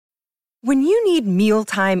When you need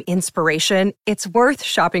mealtime inspiration, it's worth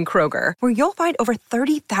shopping Kroger, where you'll find over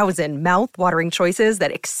 30,000 mouth-watering choices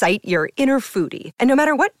that excite your inner foodie. And no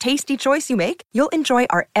matter what tasty choice you make, you'll enjoy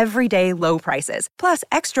our everyday low prices, plus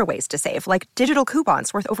extra ways to save, like digital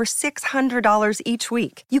coupons worth over $600 each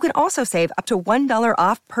week. You can also save up to $1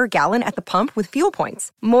 off per gallon at the pump with fuel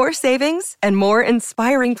points. More savings and more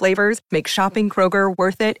inspiring flavors make shopping Kroger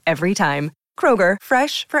worth it every time. Kroger,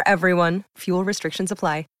 fresh for everyone. Fuel restrictions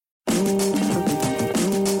apply.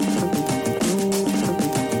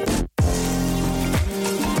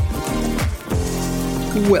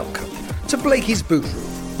 Welcome to Blakey's Boot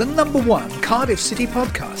Room, the #1 Cardiff City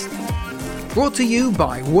podcast. Brought to you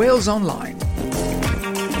by Wales Online.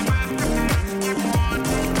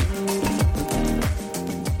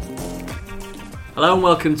 Hello and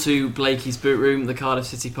welcome to Blakey's Boot Room, the Cardiff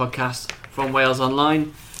City podcast from Wales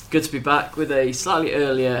Online. Good to be back with a slightly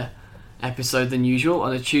earlier episode than usual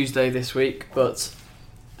on a Tuesday this week, but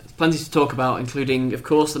there's plenty to talk about, including, of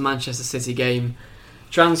course, the Manchester City game,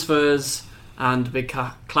 transfers, and a big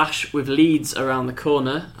clash with Leeds around the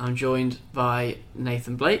corner. I'm joined by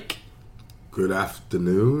Nathan Blake. Good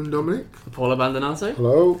afternoon, Dominic. Paul Abbandonato.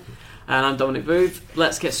 Hello. And I'm Dominic Booth.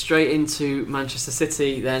 Let's get straight into Manchester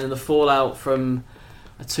City then, and the fallout from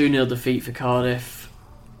a 2-0 defeat for Cardiff.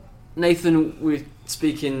 Nathan, we're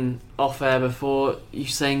speaking off air before, you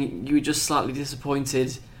saying you were just slightly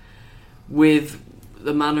disappointed with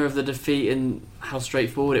the manner of the defeat and how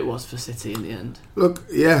straightforward it was for City in the end. Look,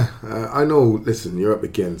 I know, listen, you're up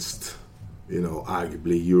against,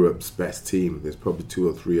 arguably Europe's best team. There's probably 2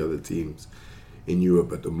 or 3 other teams in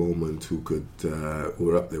Europe at the moment who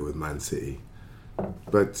are up there with Man City.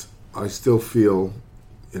 But I still feel,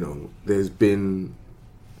 there's been,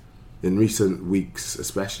 in recent weeks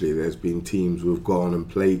especially, there's been teams who have gone and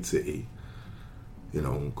played City,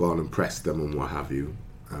 gone and pressed them and what have you.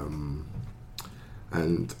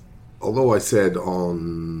 And although I said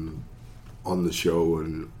on the show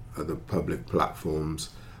and at the public platforms,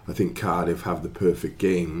 I think Cardiff have the perfect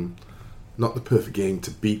game, not the perfect game to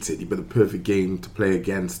beat City, but the perfect game to play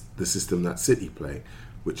against the system that City play,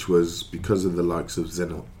 which was because of the likes of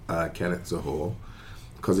Kenneth Zohore,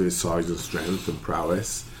 because of his size and strength and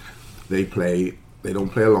prowess. They don't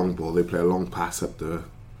play a long ball, they play a long pass up to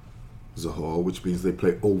Zohore, which means they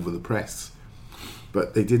play over the press.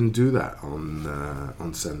 But they didn't do that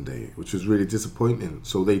on Sunday, which was really disappointing.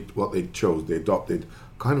 So they adopted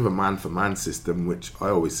kind of a man-for-man system, which I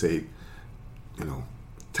always say,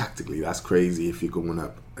 tactically that's crazy if you're going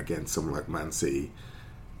up against someone like Man City.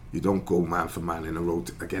 You don't go man-for-man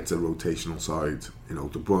against a rotational side.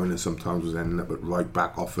 De Bruyne sometimes was ending up at right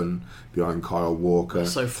back often behind Kyle Walker. They're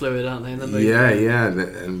so fluid, aren't they? Yeah.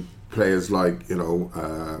 And players like,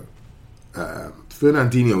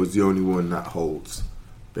 Fernandinho is the only one that holds,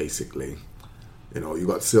 basically. You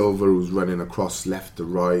got Silva who's running across left to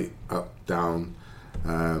right, up, down.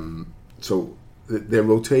 So their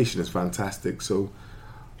rotation is fantastic. So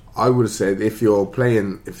I would have said if you're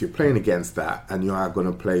playing against that and you are going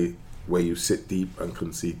to play where you sit deep and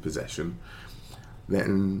concede possession,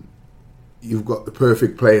 then you've got the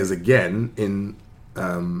perfect players again in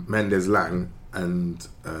Mendes Lang and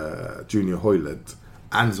Junior Hoyland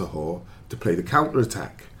and Zohore to play the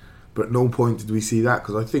counter-attack. But at no point did we see that,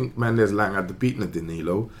 because I think Mendes Lang had the beating of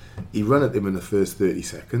Danilo. He ran at him in the first 30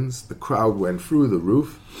 seconds. The crowd went through the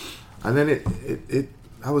roof, and then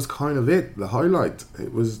that was kind of it. The highlight. There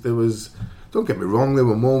was. Don't get me wrong. There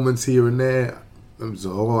were moments here and there.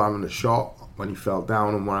 Zohore having a shot when he fell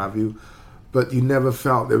down and what have you, but you never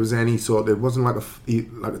felt there was any sort. It wasn't like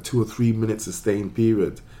a 2 or 3 minute sustained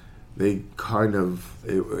period. They kind of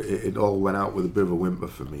it all went out with a bit of a whimper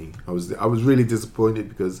for me. I was really disappointed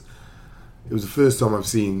because it was the first time I've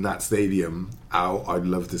seen that stadium out. I'd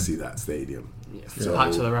love to see that stadium. Yeah, so,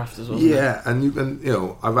 packed to the rafters, wasn't it? Yeah, and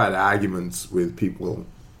I've had arguments with people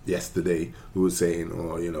yesterday who were saying,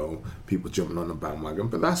 people jumping on the bandwagon,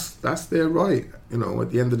 but that's their right.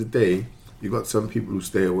 At the end of the day, you've got some people who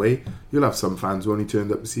stay away. You'll have some fans who only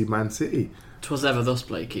turned up to see Man City. 'Twas ever thus,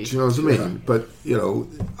 Blakey. Do you know what I mean? But,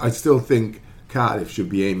 I still think Cardiff should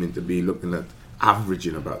be aiming to be looking at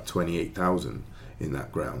averaging about 28,000 in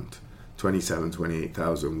that ground.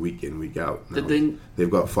 28,000 week in, week out. Now, they've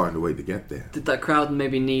got to find a way to get there. Did that crowd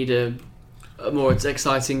maybe need a more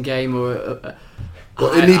exciting game or a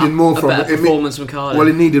better performance from Cardiff? Well,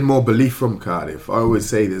 it needed more belief from Cardiff. I always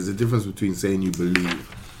say there's a difference between saying you believe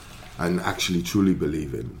and actually truly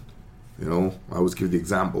believing. I always give the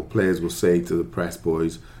example. Players will say to the press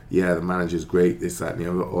boys, yeah, the manager's great, this, that and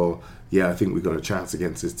the other, or yeah, I think we've got a chance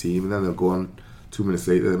against this team, and then they'll go on 2 minutes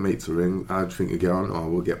later, their mates will ring, how do you think you get on? Oh,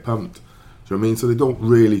 we'll get pumped. Do you know what I mean? So they don't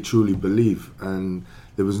really truly believe. And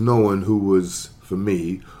there was no one who was, for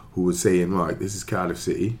me, who was saying, right, this is Cardiff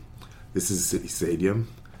City, this is City Stadium,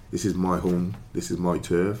 this is my home, this is my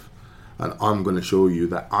turf, and I'm going to show you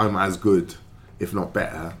that I'm as good, if not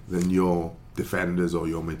better, than your defenders or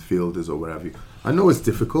your midfielders or whatever. I know it's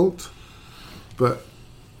difficult, but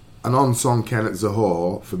an on-song Kenneth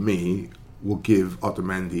Zohore, for me, will give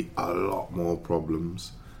Otamendi a lot more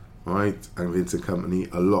problems, right? And Vincent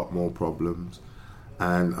Kompany a lot more problems.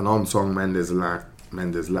 And an on-song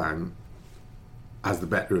Mendes-Lang has the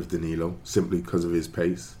better of Danilo, simply because of his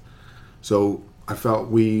pace. So I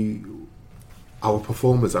felt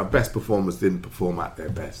our best performers didn't perform at their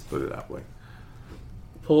best, put it that way.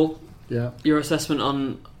 Paul, yeah, your assessment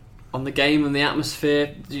on the game and the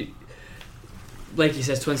atmosphere. Blakey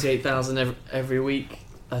says 28,000 every week.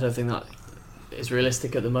 I don't think that is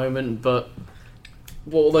realistic at the moment, but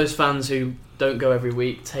what will those fans who don't go every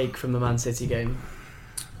week take from the Man City game?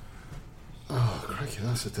 Oh, crikey,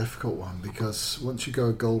 that's a difficult one, because once you go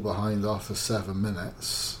a goal behind after 7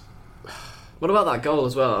 minutes... What about that goal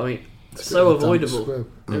as well? I mean, so avoidable.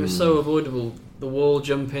 It was so avoidable. The wall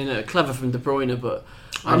jumping, clever from De Bruyne, but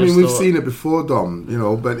I mean, we've seen it before, Dom. You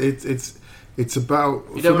know, but it's about,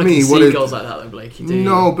 you don't for want me, to concede goals like that, though, Blakey. Do you?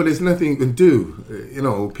 No, but it's nothing you can do. You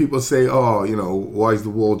know, people say, "Oh, you know, why is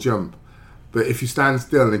the wall jump?" But if you stand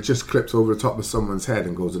still and it just clips over the top of someone's head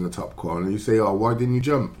and goes in the top corner, you say, "Oh, why didn't you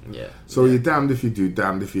jump?" Yeah. So you're damned if you do,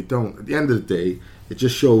 damned if you don't. At the end of the day, it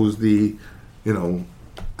just shows the, you know.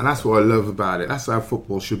 And that's what I love about it. That's how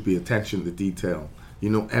football should be, attention to detail. You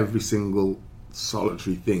know every single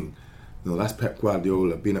solitary thing. You know, that's Pep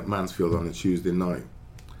Guardiola being at Mansfield on a Tuesday night.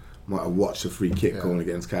 Might have watched a free kick going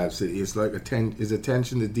against Cardiff City. It's like his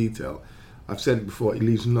attention to detail. I've said it before, he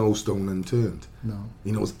leaves no stone unturned. No.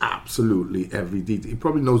 He knows absolutely every detail. He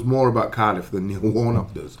probably knows more about Cardiff than Neil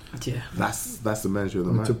Warnock does. Yeah. That's the measure of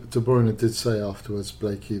the man. De Bruyne did say afterwards,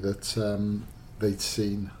 Blakey, that they'd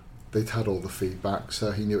had all the feedback,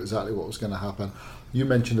 so he knew exactly what was going to happen. You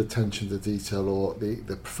mentioned attention to detail or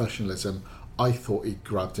the professionalism. I thought he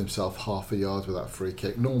grabbed himself half a yard with that free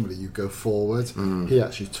kick. Normally you go forward. He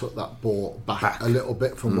actually took that ball back a little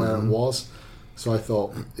bit from where it was. So I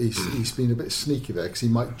thought he's been a bit sneaky there, because he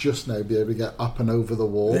might just now be able to get up and over the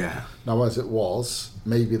wall. Yeah. Now, as it was,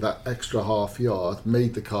 maybe that extra half yard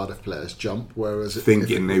made the Cardiff players jump, whereas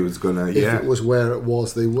thinking they was going to, if it was where it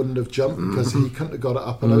was, they wouldn't have jumped, because he couldn't have got it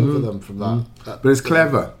up and over them from that. But it's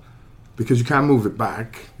clever, because you can't move it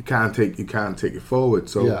back. You can't take it forward.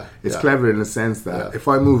 So it's clever in the sense that if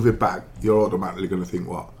I move it back, you're automatically going to think,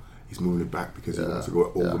 what? He's moving it back because he wants to go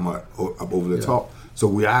up over the top. So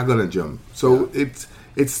we are going to jump. So it's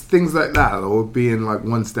things like that, or being like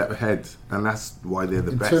one step ahead, and that's why they're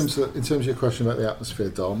the best. In terms of your question about the atmosphere,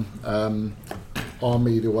 Dom, our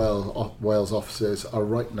Media Wales offices are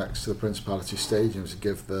right next to the Principality Stadium to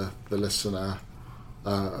give the listener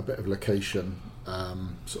a bit of location,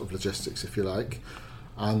 sort of logistics, if you like.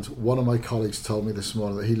 And one of my colleagues told me this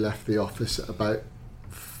morning that he left the office at about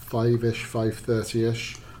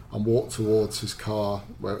 5:30ish, and walked towards his car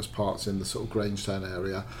where it was parked in the sort of Grangetown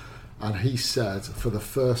area, and he said for the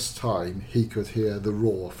first time he could hear the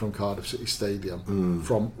roar from Cardiff City Stadium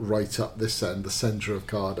from right up this end, the centre of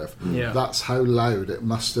Cardiff. That's how loud it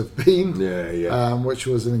must have been, which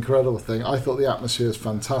was an incredible thing. I thought the atmosphere was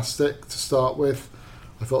fantastic to start with.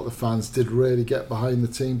 I thought the fans did really get behind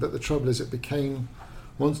the team, but the trouble is, it became,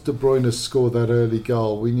 once De Bruyne scored that early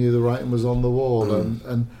goal, we knew the writing was on the wall,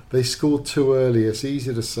 and they scored too early. It's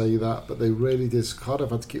easy to say that, but they really did. Cardiff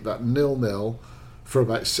had to keep that 0-0 for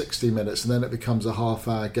about 60 minutes, and then it becomes a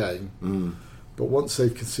half-hour game. But once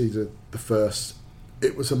they've conceded the first,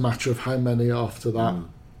 it was a matter of how many after that.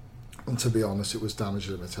 And to be honest, it was damage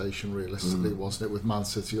limitation, realistically, wasn't it? With Man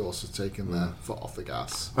City also taking their foot off the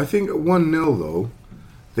gas. I think at 1-0 though,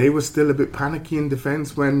 they were still a bit panicky in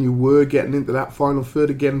defence when you were getting into that final third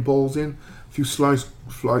of getting balls in. A few slice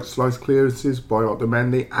clearances by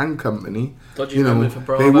Otamendi and Kompany. Dodgy moment for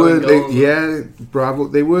Bravo. Bravo.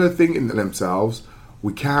 They were thinking to themselves,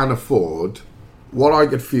 we can't afford. What I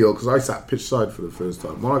could feel, because I sat pitch side for the first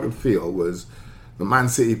time, what I could feel was the Man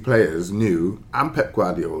City players knew, and Pep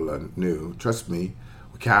Guardiola knew, trust me,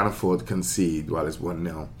 we can't afford to concede while it's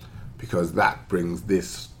 1-0, because that brings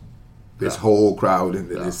this whole crowd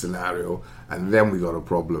into this scenario, and then we got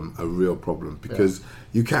a real problem, because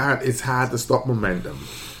you can't, it's hard to stop momentum.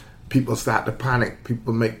 People start to panic,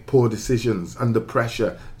 people make poor decisions under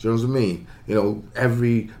pressure, do you know what I mean? You know,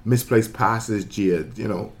 every misplaced pass is jeered, you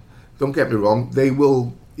know. Don't get me wrong, they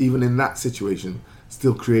will, even in that situation,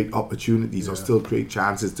 still create opportunities or still create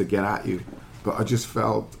chances to get at you. But I just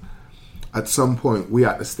felt at some point we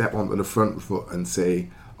had to step onto the front foot and say,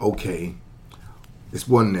 okay, it's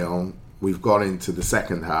 1-0. We've got into the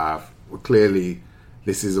second half. Well, clearly,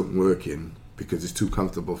 this isn't working because it's too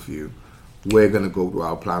comfortable for you. We're going to go to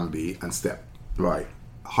our plan B and step right,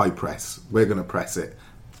 high press. We're going to press it,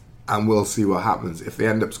 and we'll see what happens. If they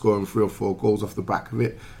end up scoring 3 or 4 goals off the back of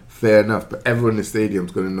it, fair enough. But everyone in the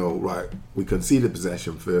stadium's going to know, right, we conceded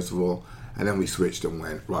possession first of all, and then we switched and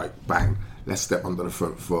went, right, bang, let's step onto the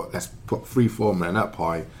front foot. Let's put 3-4 men up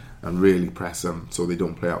high and really press them so they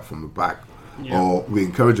don't play out from the back. Yeah. Or we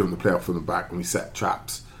encourage them to play out from the back and we set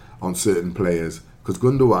traps on certain players. Because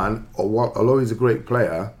Gundogan, although he's a great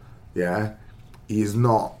player, yeah, he is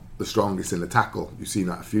not the strongest in the tackle. You've seen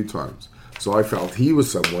that a few times. So I felt he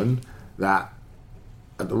was someone that,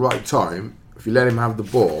 at the right time, if you let him have the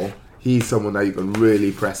ball, he's someone that you can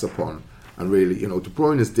really press upon. And really, De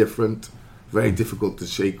Bruyne is different. Very difficult to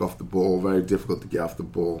shake off the ball. Very difficult to get off the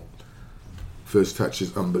ball. First touch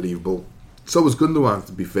is unbelievable. So was Gundogan,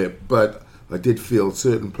 to be fair. But I did feel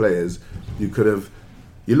certain players, you're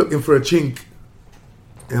looking for a chink.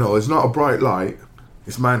 It's not a bright light.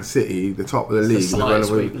 It's Man City, the top of the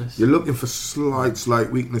league. Weakness. You're looking for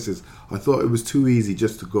slight weaknesses. I thought it was too easy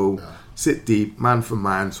just to go sit deep, man for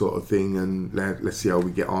man sort of thing, and let's see how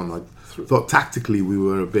we get on. I thought tactically we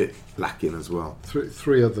were a bit lacking as well.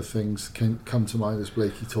 Three other things come to mind as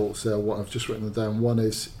Blakey talks there. What I've just written them down. One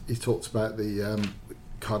is he talks about the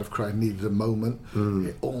Cardiff crowd needed a moment.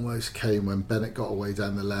 It almost came when Bennett got away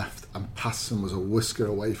down the left and Patterson was a whisker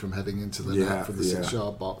away from heading into the net for the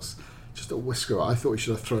 6-yard box. Just a whisker. I thought he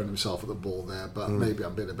should have thrown himself at the ball there, but maybe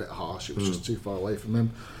I'm being a bit harsh. It was just too far away from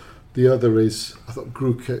him. The other is, I thought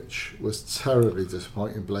Grukic was terribly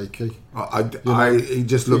disappointing, Blakey. He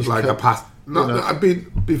just looked like a pass.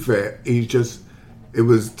 Be fair, it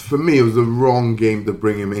was the wrong game to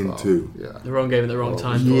bring him into. The wrong game at the wrong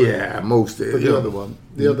time.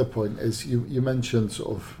 The other point is, you mentioned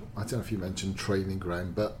sort of, I don't know if you mentioned training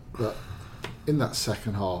ground, but in that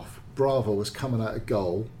second half, Bravo was coming out of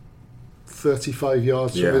goal 35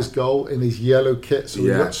 yards from his goal in his yellow kit, so he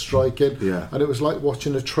looked striking. And it was like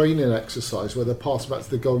watching a training exercise where they're passing back to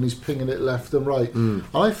the goal and he's pinging it left and right. And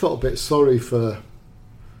I felt a bit sorry for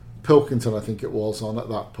Pilkington, I think it was, on at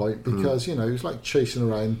that point, because he was like chasing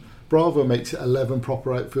around. Bravo makes it 11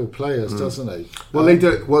 proper outfield players, doesn't he? Well, they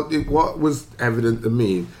do. What was evident to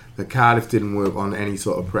me, that Cardiff didn't work on any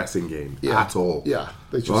sort of pressing game at all.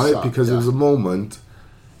 They just because there was a moment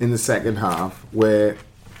in the second half where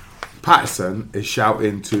Patterson is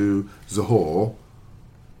shouting to Zohore,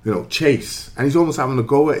 chase, and he's almost having a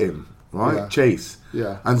go at him, right? Chase.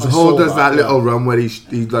 And Zohore does that little run where his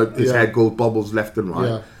head goes bobbles left and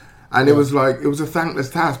right. And it was a thankless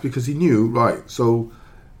task because he knew, right, so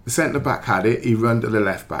the centre back had it, he ran to the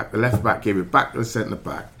left back gave it back to the centre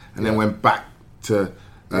back and then went back to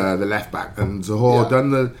the left back, and Zohore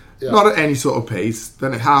done not at any sort of pace,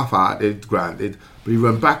 done it half-hearted, granted, but he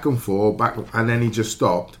ran back and forth, and then he just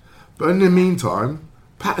stopped. But in the meantime,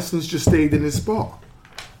 Patterson's just stayed in his spot.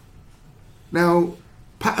 Now,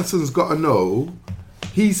 Patterson's got to know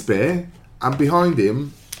he's spare, and behind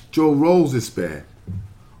him, Joe Rolls is spare.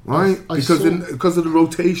 Right? Because of the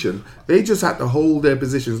rotation, they just had to hold their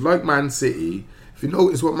positions. Like Man City, if you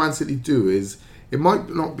notice what Man City do is, it might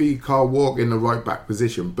not be Carl Walker in the right back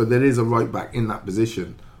position, but there is a right back in that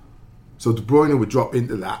position. So De Bruyne would drop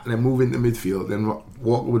into that and then move into midfield. Then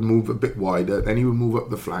Walker would move a bit wider. Then he would move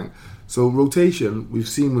up the flank. So rotation, we've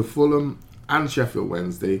seen with Fulham and Sheffield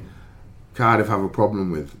Wednesday, Cardiff have a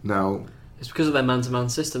problem with. Now, it's because of their man-to-man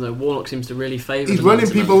system, though. Warnock seems to really favour. He's running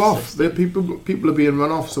people off. People are being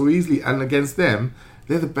run off so easily, and against them,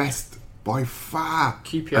 they're the best by far.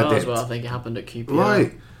 QPR as well. I think it happened at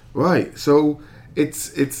QPR. Right. So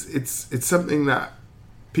it's something that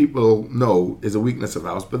people know is a weakness of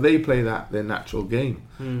ours, but they play their natural game.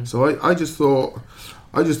 So I just thought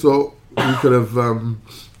we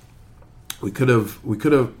could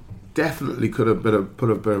have definitely put a bit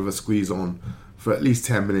of a squeeze on for at least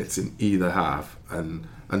 10 minutes in either half and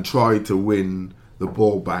try to win the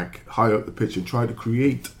ball back high up the pitch and try to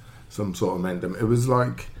create some sort of momentum. It was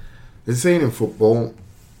like, they're saying in football,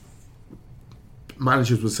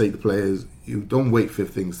 managers would say to players, you don't wait for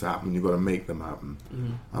things to happen, you've got to make them happen.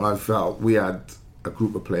 And I felt we had a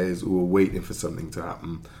group of players who were waiting for something to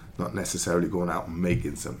happen, not necessarily going out and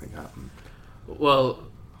making something happen. Well,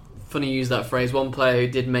 funny you use that phrase. One player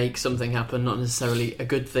who did make something happen, not necessarily a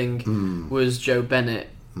good thing, was Joe Bennett.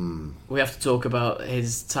 We have to talk about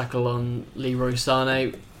his tackle on Leroy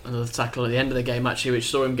Sané, another tackle at the end of the game actually, which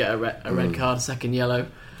saw him get a red card, a second yellow.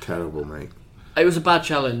 Terrible, mate. It was a bad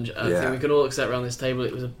challenge. I Yeah. think we can all accept around this table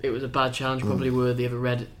it was a bad challenge, probably worthy of a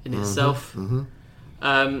red in itself.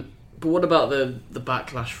 But what about the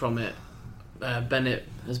backlash from it? Bennett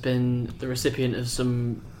has been the recipient of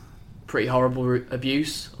some pretty horrible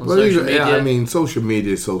abuse on social media. Yeah, I mean, social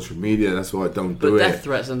media is social media. That's why I don't do it. But death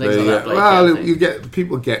threats and things like that. Blake, well,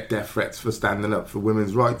 people get death threats for standing up for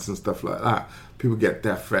women's rights and stuff like that. People get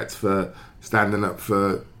death threats for standing up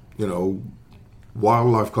for, you know,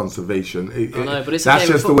 wildlife conservation. I know, but it's that's a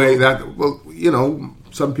game just of the way football. that. Well, you know,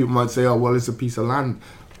 some people might say, "Oh, well, it's a piece of land,"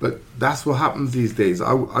 but that's what happens these days.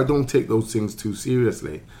 I don't take those things too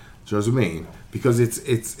seriously. Do you know what I mean? Because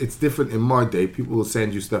it's different. In my day, people will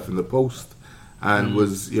send you stuff in the post, and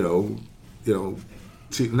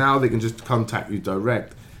now they can just contact you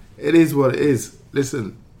direct. It is what it is.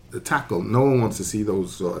 Listen, the tackle. No one wants to see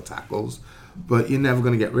those sort of tackles, but you're never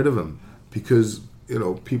going to get rid of them because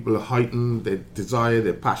people are heightened. Their desire,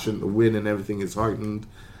 their passion to win, and everything is heightened,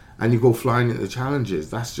 and you go flying into challenges.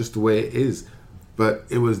 That's just the way it is. But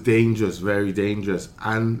it was dangerous, very dangerous.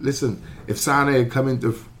 And listen, if Sane had come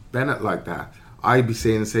into Bennett like that, I'd be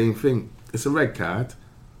saying the same thing. It's a red card,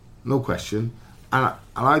 no question. And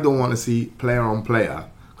I don't want to see player on player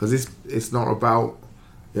because it's not about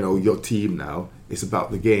your team now. It's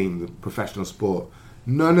about the game, the professional sport.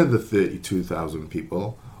 None of the 32,000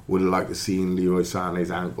 people would have liked to see Leroy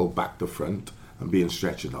Sané's ankle back to front and being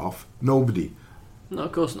stretched off. Nobody. No,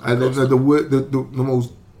 of course not. And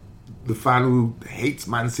the fan who hates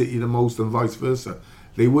Man City the most and vice versa,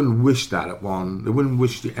 they wouldn't wish that at one. They wouldn't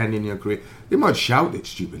wish the end in your career. They might shout it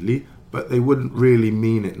stupidly, but they wouldn't really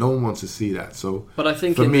mean it. No one wants to see that. So, but I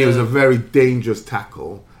think for me, it was a very dangerous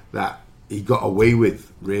tackle that he got away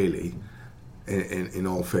with, really, in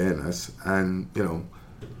all fairness. And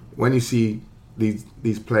when you see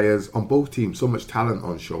these players on both teams, so much talent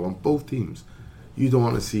on show on both teams, you don't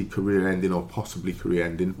want to see career ending or possibly career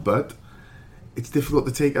ending, but it's difficult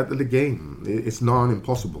to take out of the game. It's not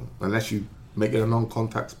impossible unless you make it a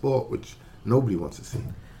non-contact sport, which nobody wants to see.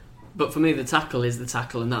 But for me, the tackle is the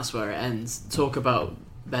tackle, and that's where it ends. Talk about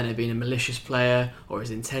Bennett being a malicious player or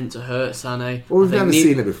his intent to hurt Sané. Well, we've never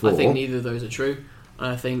seen it before. I think neither of those are true, and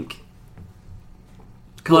I think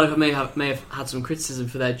Cardiff may have had some criticism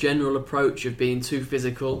for their general approach of being too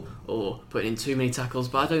physical or putting in too many tackles,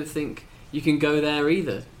 but I don't think you can go there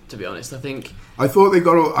either. To be honest, I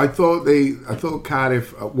thought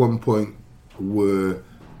Cardiff at one point were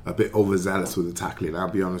a bit overzealous with the tackling. I'll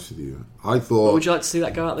be honest with you. I thought. Well, would you like to see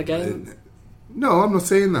that go out the game? No, I'm not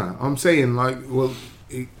saying that. I'm saying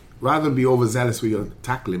rather than be overzealous with your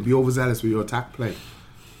tackling, be overzealous with your attack play.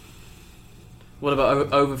 What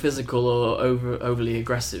about over physical or overly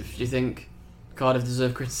aggressive? Do you think Cardiff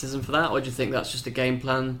deserve criticism for that, or do you think that's just a game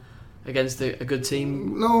plan against a good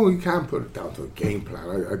team? No, you can't put it down to a game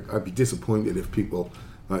plan. I'd be disappointed if people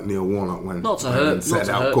like Neil Warnock went and said,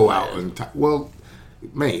 "Go out and well,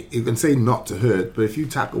 mate, you can say not to hurt, but if you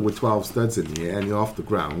tackle with 12 studs in the air and you're off the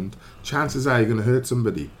ground, chances are you're going to hurt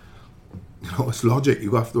somebody. It's logic.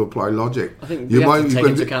 You have to apply logic. I think you have to take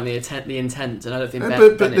into account the intent, and I don't think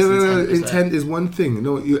Bennett's intent is one thing.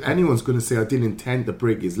 Anyone's going to say, "I didn't intend to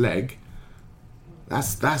break his leg."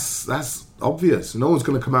 That's obvious. No one's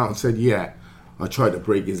going to come out and say, "Yeah, I tried to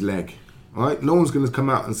break his leg." Right? No one's going to come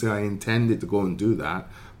out and say, "I intended to go and do that."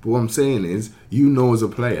 But what I'm saying is, as a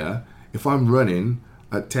player, if I'm running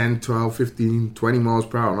at 10, 12, 15, 20 miles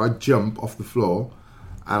per hour and I jump off the floor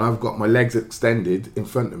and I've got my legs extended in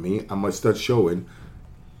front of me and my studs showing,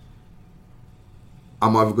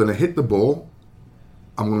 I'm either going to hit the ball,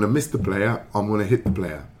 I'm going to miss the player, I'm going to hit the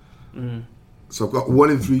player. So I've got 1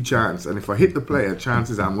 in 3 chance, and if I hit the player,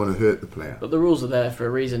 chances are I'm going to hurt the player. But the rules are there for a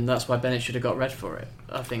reason. That's why Bennett should have got red for it,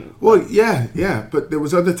 I think. Well, yeah, but there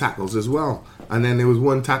was other tackles as well. And then there was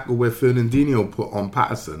one tackle where Fernandinho put on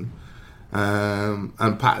Patterson,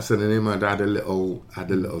 and Patterson and him had a little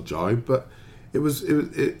jibe, but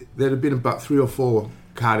there'd have been about 3 or 4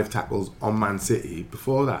 Cardiff tackles on Man City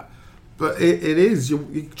before that. But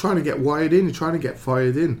you're trying to get wired in, you're trying to get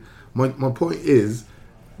fired in. My point is,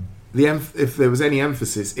 if there was any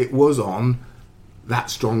emphasis, it was on that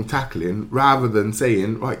strong tackling rather than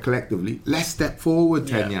saying, right, collectively, let's step forward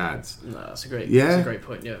 10 yards. No, that's a great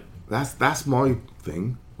point, yeah. That's my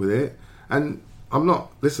thing with it. And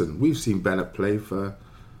we've seen Bennett play for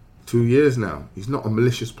 2 years now. He's not a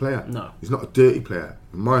malicious player. No. He's not a dirty player.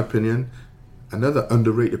 In my opinion, another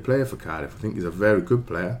underrated player for Cardiff. I think he's a very good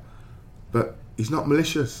player, but he's not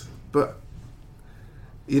malicious. But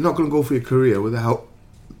you're not going to go for your career without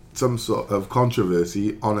some sort of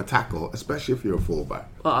controversy on a tackle, especially if you're a fullback.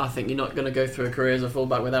 Well, I think you're not going to go through a career as a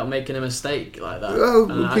fullback without making a mistake like that.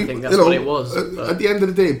 Well, And I think that's what it was. At the end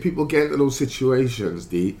of the day, people get into those situations,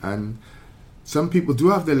 and some people do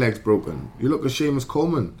have their legs broken. You look at Seamus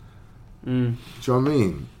Coleman. Do you know what I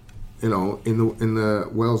mean? You know, in the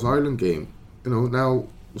Wales Ireland game. You know, now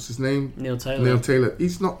what's his name? Neil Taylor. Neil Taylor.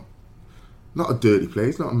 He's not a dirty player.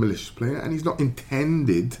 He's not a malicious player, and he's not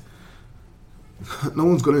intended. No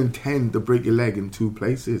one's going to intend to break your leg in two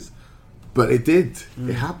places, but it did.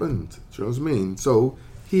 It happened. Do you know what I mean? So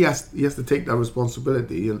he has to take that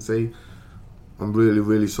responsibility and say, "I'm really,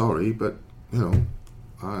 really sorry, but you know,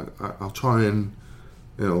 I'll try and,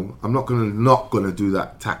 you know, I'm not gonna do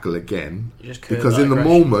that tackle again." Because in the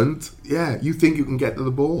moment, you think you can get to the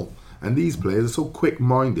ball, and these players are so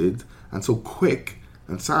quick-minded and so quick.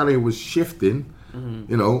 And Sané was shifting.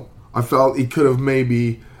 You know, I felt he could have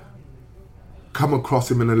maybe come across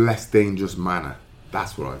him in a less dangerous manner.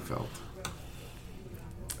 That's what I felt.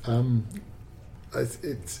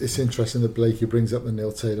 It's interesting that Blakey brings up the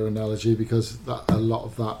Neil Taylor analogy, because a lot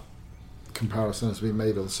of that comparison has been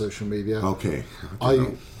made on social media. Okay.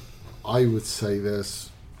 I would say there's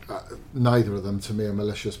neither of them to me are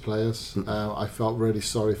malicious players. I felt really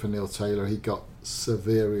sorry for Neil Taylor. He got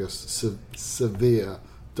severe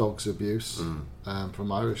dogs abuse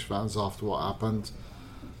from Irish fans after what happened.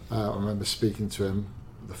 I remember speaking to him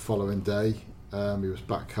the following day. He was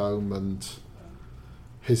back home, and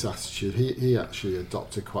his attitude, he actually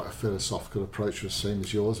adopted quite a philosophical approach, the same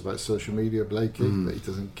as yours, about social media, Blakey, that he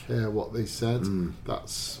doesn't care what they said.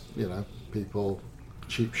 That's, you know, people,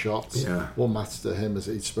 cheap shots. What matters to him is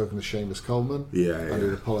that he'd spoken to Seamus Coleman and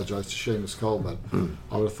he'd apologised to Seamus Coleman.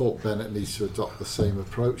 I would have thought Bennett needs to adopt the same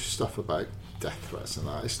approach. Stuff about death threats and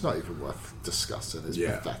that, it's not even worth discussing. It's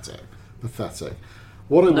pathetic.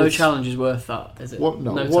 No challenge is worth that, is it? What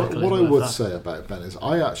I would say about Ben is,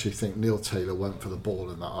 I actually think Neil Taylor went for the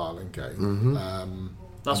ball in that Ireland game.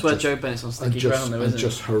 That's where Joe Bennett's on sticky ground, though, isn't it? And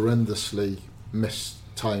just horrendously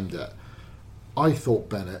mistimed it. I thought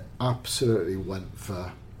Bennett absolutely went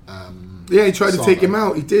for... he tried to take him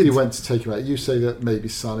out. He did. He went to take him out. You say that maybe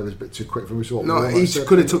Sané was a bit too quick for him. He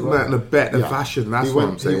could have took him out in a better fashion. That's what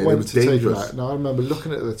I'm saying. It was dangerous. Now, I remember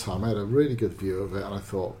looking at it at the time. I had a really good view of it, and I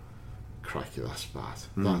thought, crikey, that's bad.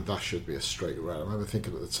 That should be a straight red. I remember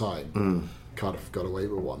thinking at the time, Cardiff got away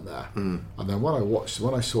with one there. And then when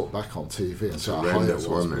I saw it back on TV and saw how high it was,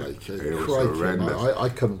 I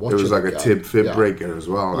couldn't watch it. It was like a tib-fib breaker as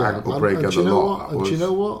well, an ankle breaker. And do you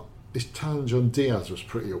know what? His challenge on Diaz was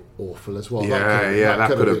pretty awful as well. That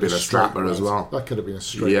could have been a strapper as well. That could have been a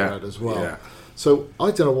straight red as well. So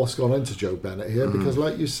I don't know what's gone into Joe Bennett here, because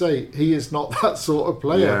like you say, he is not that sort of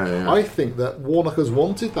player. I think that Warnock has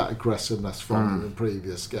wanted that aggressiveness from him in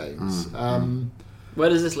previous games. Where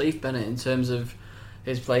does this leave Bennett in terms of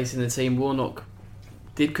his place in the team? Warnock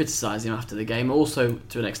did criticise him after the game, also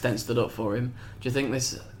to an extent stood up for him. Do you think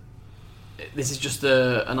this is just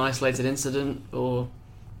an isolated incident, or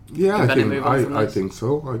I think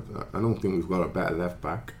so. I don't think we've got a better left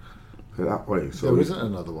back that way. So there isn't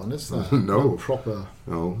another one, is there? No proper.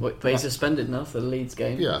 No. But he's suspended now for the Leeds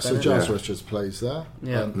game. Yeah, so Jazz Richards plays there.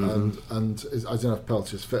 Yeah, and I don't know if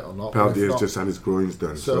Peltier's fit or not. Peltier's just had his groins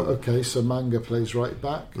done. So Manga plays right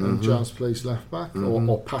back, and Jazz plays left back,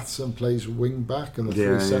 or Patterson plays wing back, and the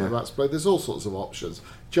three centre backs play. There's all sorts of options.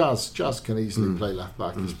 Jazz can easily play left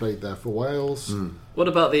back. He's played there for Wales. What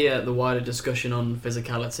about the wider discussion on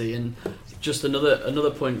physicality, and just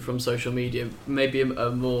another point from social media, maybe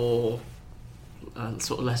a more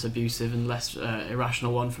sort of less abusive and less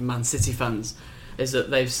irrational one from Man City fans, is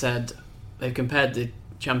that they've compared the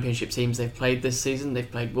Championship teams they've played this season. They've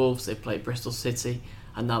played Wolves, they've played Bristol City,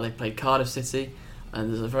 and now they've played Cardiff City. And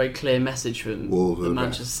there's a very clear message from the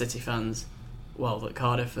Manchester City fans, that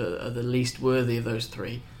Cardiff are the least worthy of those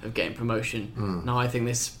three of getting promotion. Now I think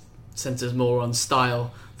this centres more on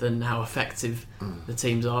style than how effective the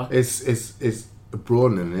teams are. It's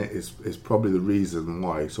broadening it is probably the reason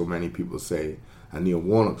why so many people say, and Neil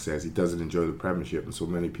Warnock says, he doesn't enjoy the Premiership, and so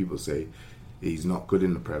many people say he's not good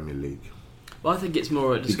in the Premier League. Well, I think it's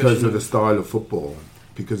more a discussion because of the style of football.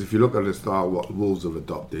 Because if you look at the style what Wolves have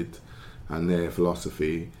adopted and their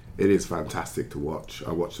philosophy, it is fantastic to watch.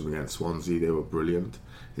 I watched them against Swansea; they were brilliant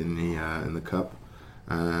in the cup.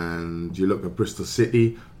 And you look at Bristol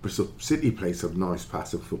City. Bristol City plays some nice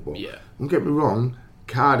passive football. Yeah. Don't get me wrong.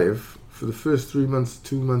 Cardiff, for the first 2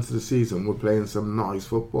 months of the season, were playing some nice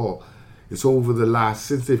football. It's over the last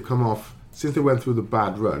since they went through the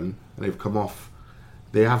bad run and they've come off.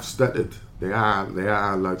 They have stuttered. They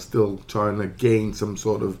are like still trying to gain some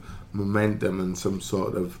sort of momentum and some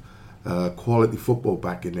sort of quality football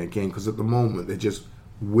back in their game, because at the moment they're just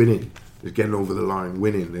winning. They're getting over the line,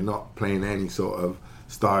 winning. They're not playing any sort of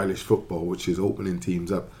stylish football, which is opening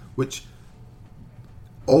teams up, which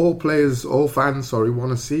all fans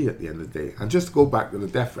want to see at the end of the day. And just to go back to the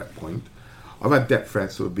death threat point, I've had death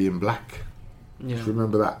threats of being black. Yeah. Just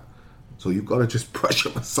remember that. So you've got to just brush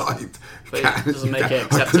them aside. But it doesn't make it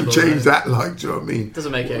acceptable. I can change that, do you know what I mean? It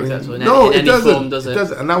doesn't make it acceptable in it any form, does it? It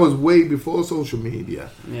doesn't. And that was way before social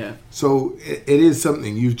media. Yeah. So it is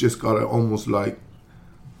something you've just got to almost like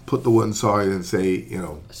put to one side and say,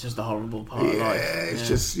 it's just a horrible part of life. It's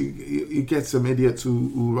just you get some idiots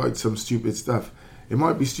who write some stupid stuff. It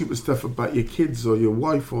might be stupid stuff about your kids or your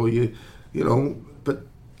wife or but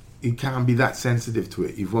you can't be that sensitive to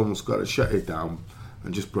it. You've almost got to shut it down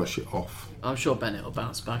and just brush it off. I'm sure Bennett will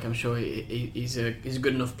bounce back. I'm sure he's a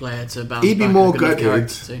good enough player to bounce back. He'd be more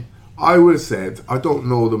gutted. I would have said, I don't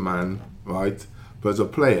know the man, right? But as a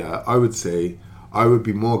player, I would say I would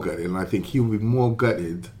be more gutted, and I think he would be more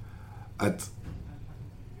gutted at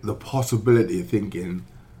the possibility of thinking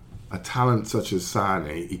a talent such as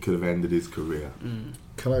Sane, he could have ended his career.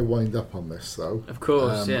 Can I wind up on this though? Of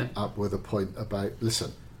course, yeah. Up with a point about,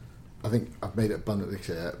 listen, I think I've made it abundantly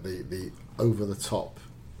clear, the over-the-top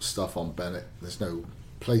stuff on Bennett, there's no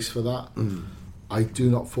place for that. I do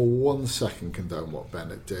not for 1 second condone what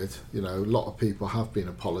Bennett did. A lot of people have been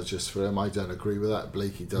apologists for him. I don't agree with that.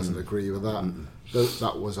 Blakey doesn't agree with that.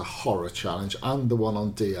 That was a horror challenge, and the one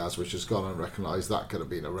on Diaz, which has gone unrecognised, that could have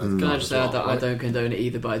been a red card. Can I just say that right? I don't condone it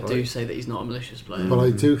either, but I do say that he's not a malicious player. But I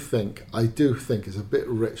do think it's a bit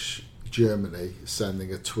rich Germany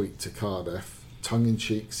sending a tweet to Cardiff,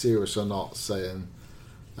 tongue-in-cheek, serious or not, saying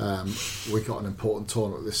we got an important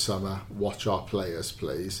tournament this summer, watch our players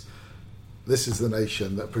please. This is the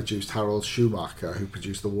nation that produced Harold Schumacher, who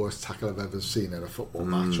produced the worst tackle I've ever seen in a football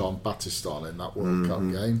match on Battiston in that World Cup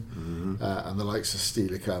game. And the likes of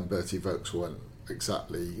Stilica and Bertie Vogts weren't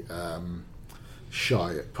exactly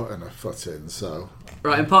shy at putting a foot in. So,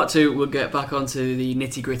 right, in part 2 we'll get back onto the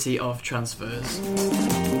nitty-gritty of transfers.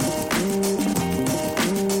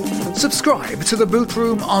 Subscribe to The Boot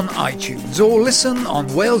Room on iTunes or listen on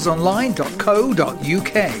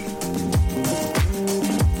walesonline.co.uk.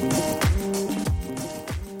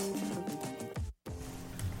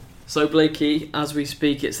 So Blakey, as we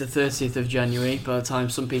speak, it's the 30th of January. By the time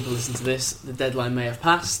some people listen to this, the deadline may have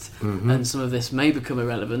passed, and some of this may become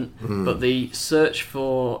irrelevant. But the search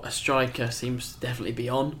for a striker seems to definitely be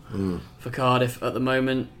on for Cardiff at the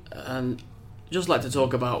moment. And I'd just like to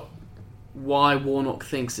talk about why Warnock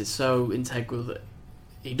thinks it's so integral that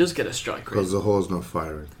he does get a striker. Because the Zaha's not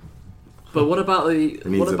firing. But what about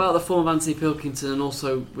the form of Anthony Pilkington, and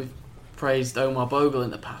also we've praised Omar Bogle in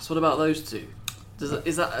the past? What about those two?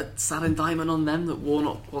 Is that a sad indictment on them that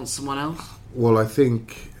Warnock wants someone else? Well, I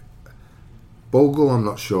think Bogle I'm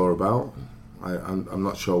not sure about. I'm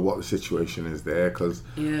not sure what the situation is there, because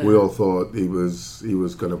we all thought he was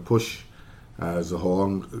going to push Zaha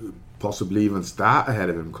and possibly even start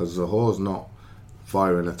ahead of him, because Zaha's not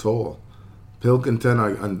firing at all. Pilkington,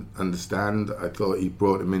 I understand. I thought he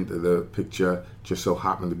brought him into the picture, just so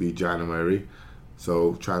happened to be January.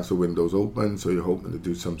 So transfer window's open, so you're hoping to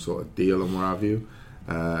do some sort of deal and what have you,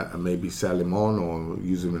 and maybe sell him on or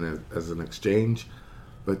use him as an exchange.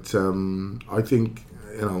 But I think,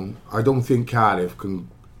 I don't think Cardiff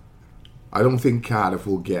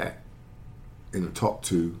will get in the top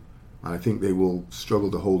 2, and I think they will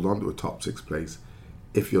struggle to hold on to a top 6 place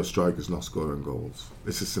if your striker's not scoring goals.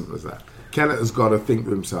 It's as simple as that. Kennett has got to think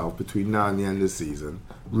to himself between now and the end of the season,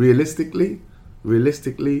 realistically,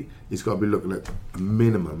 he's got to be looking at a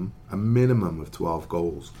minimum of 12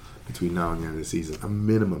 goals between now and the end of the season. A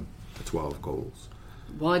minimum of 12 goals.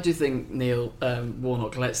 Why do you think Neil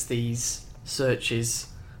Warnock lets these transfer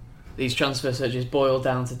searches boil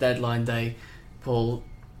down to deadline day? Paul,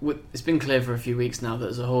 it's been clear for a few weeks now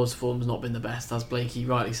that Zaha's form's not been the best. As Blakey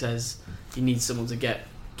rightly says, he needs someone to get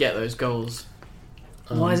those goals.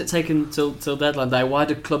 Why has it taken till deadline day? Why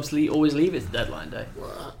do clubs always leave it to deadline day?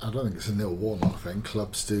 Well, I don't think it's a Neil Warnock thing.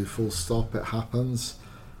 Clubs do, full stop. It happens.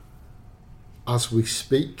 As we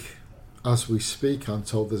speak, I'm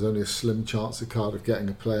told there's only a slim chance of Cardiff getting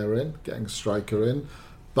a striker in.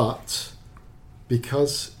 But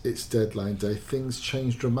because it's deadline day, things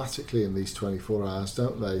change dramatically in these 24 hours,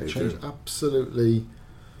 don't they? They change absolutely.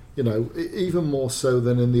 Even more so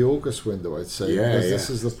than in the August window, I'd say. This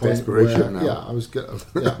is the point where,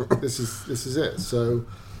 this is it. So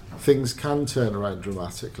things can turn around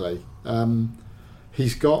dramatically.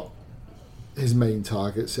 He's got his main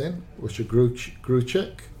targets in, which are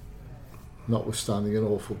Grujic, notwithstanding an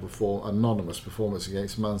awful anonymous performance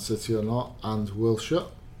against Man City or not, and Wilshere.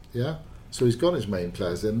 Yeah, so he's got his main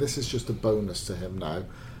players in. This is just a bonus to him now.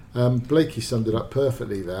 Blakey summed it up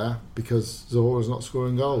perfectly there, because Zohore's not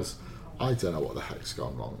scoring goals. I don't know what the heck's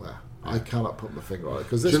gone wrong there. I cannot put my finger on it,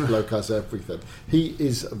 because this bloke has everything. He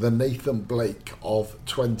is the Nathan Blake of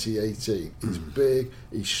 2018. He's big,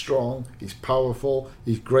 he's strong, he's powerful,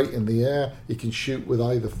 he's great in the air. He can shoot with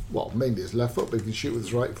mainly his left foot, but he can shoot with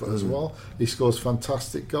his right foot as well. He scores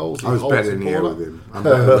fantastic goals. I was better in the air with him. I'm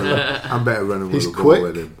better running with the ball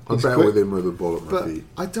with him. I'm better with him with the ball at my feet.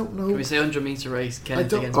 I don't know. Can we say 100-metre race?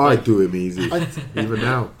 Kenneth against I Blake? do him easy, even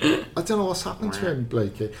now. I don't know what's happened to him,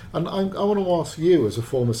 Blakey. And I want to ask you, as a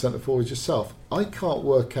former centre forward yourself, I can't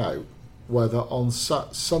work out whether on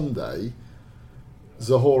Sunday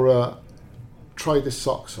Zohore tried his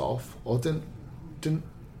socks off or didn't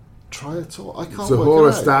try at all. I can't Zohore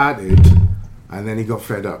work it out. started, and then he got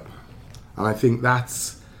fed up. And I think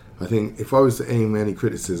if I was to aim any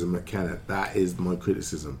criticism at Kenneth, that is my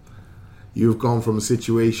criticism. You've gone from a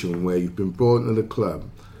situation where you've been brought into the club,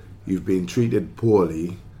 you've been treated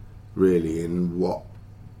poorly, really, in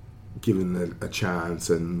given a chance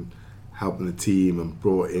and helping the team and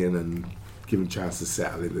brought in and given a chance to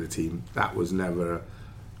settle into the team. That was never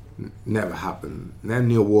happened. And then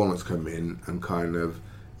Neil Warnock's come in and kind of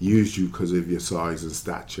used you because of your size and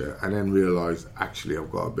stature, and then realised, actually,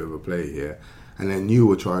 I've got a bit of a play here. And then you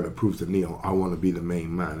were trying to prove to Neil, I want to be the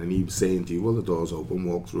main man. And he was saying to you, well, the door's open,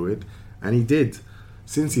 walk through it. And he did.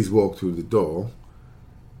 Since he's walked through the door,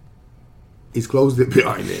 he's closed it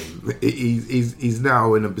behind him. He's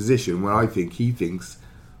now in a position where I think he thinks,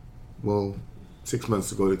 well, 6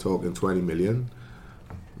 months ago they're talking 20 million.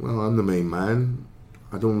 Well, I'm the main man.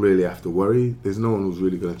 I don't really have to worry. There's no one who's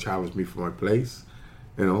really going to challenge me for my place.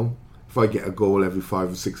 You know, if I get a goal every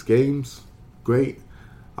 5 or 6 games, great.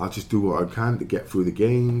 I'll just do what I can to get through the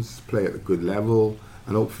games, play at a good level,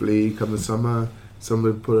 and hopefully come the summer,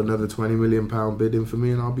 somebody put another £20 million bid in for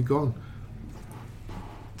me and I'll be gone.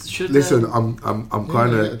 Listen, I'm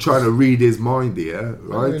kind of trying to read his mind here,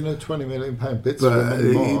 right? No £20 million bids, but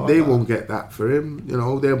they won't get that for him. You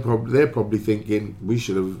know, they're probably thinking we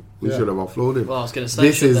should have offloaded him. Well, I was going to say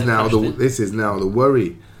this is now the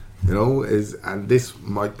worry. You know, and this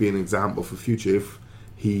might be an example for future if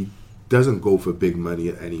he doesn't go for big money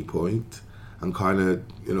at any point and kind of,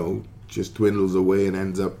 you know, just dwindles away and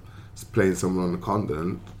ends up playing somewhere on the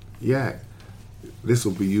continent. Yeah, this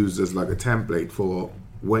will be used as like a template for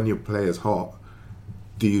when your player's hot.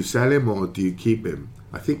 Do you sell him or do you keep him?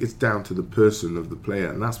 I think it's down to the person of the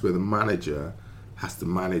player, and that's where the manager has to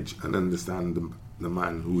manage and understand the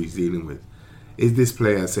man who he's dealing with. Is this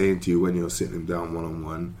player saying to you when you're sitting him down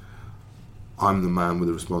one-on-one, I'm the man with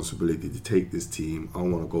the responsibility to take this team, I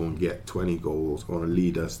want to go and get 20 goals, I want to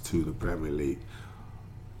lead us to the Premier League?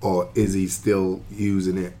 Or is he still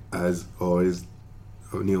using it or is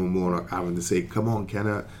Neil Warnock having to say, come on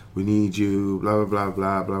Kenneth, we need you, blah, blah,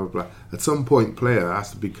 blah, blah, blah, blah. At some point, player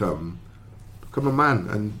has to become a man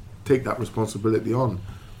and take that responsibility on.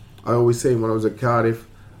 I always say when I was at Cardiff,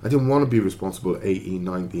 I didn't want to be responsible at 18,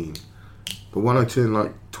 19. But when I turned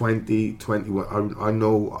like 20, 21, I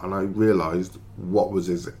know and I realised what was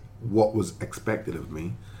expected of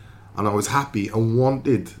me. And I was happy and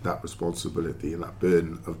wanted that responsibility and that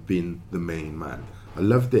burden of being the main man. I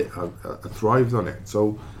loved it. I thrived on it.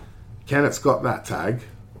 So Kenneth's got that tag,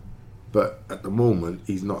 but at the moment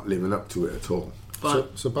he's not living up to it at all.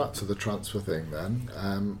 So back to the transfer thing then.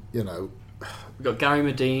 You know, we've got Gary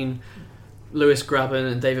Medine, Lewis Graben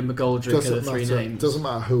and David McGoldrick are the three names. Doesn't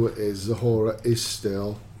matter who it is, Zohore is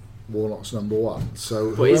still Warnock's number one.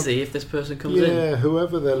 So what is he if this person comes in? Yeah,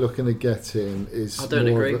 whoever they're looking to get in is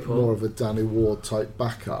more of a Danny Ward type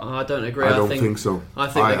backup. I don't agree. I don't think so. I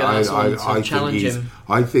think they're going to have someone to challenge him.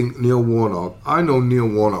 I think Neil Warnock, I know Neil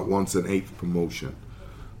Warnock wants an 8th promotion,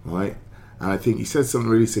 right? And I think he said something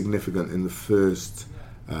really significant in the first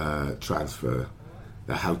transfer,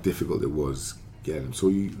 that how difficult it was getting him. So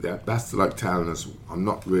that's like telling us I'm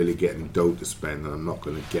not really getting dough to spend and I'm not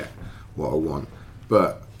going to get what I want.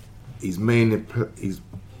 But he's made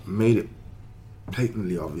it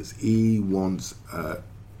blatantly obvious he wants a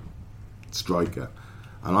striker,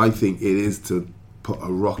 and I think it is to put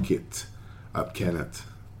a rocket up Kenneth.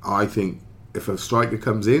 I think if a striker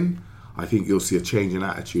comes in, I think you'll see a change in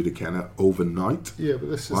attitude of Kenneth overnight. Yeah, but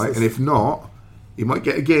this is right. And if not, he might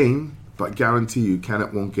get a game, but I guarantee you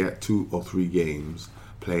Kenneth won't get 2 or 3 games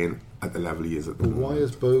playing at the level he is at the moment. Why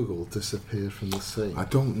has Bogle disappeared from the scene? I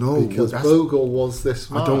don't know. Because Bogle was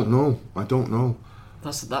this man. I don't know.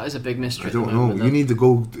 That is a big mystery. I don't know. You need to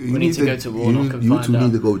go. We need to go to Warnock and find out. You two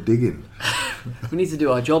need to go digging. We need to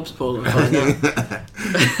do our jobs, Paul, and find out.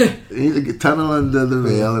 You need to tunnel under the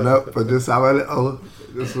veil and up and just have a little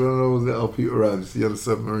Just one of those little people around, see on the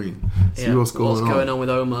submarine. See what's going on with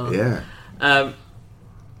Omar. Yeah.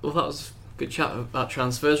 Well, that was a good chat about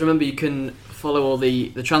transfers. Remember, you can follow all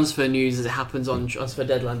the transfer news as it happens on Transfer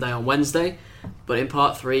Deadline Day on Wednesday. But in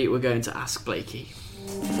part 3, we're going to Ask Blakey.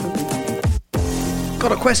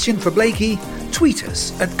 Got a question for Blakey? Tweet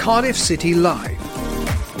us at Cardiff City Live.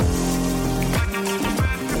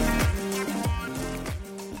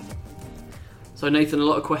 So Nathan, a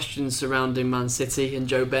lot of questions surrounding Man City and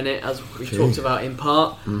Joe Bennett, as we talked about in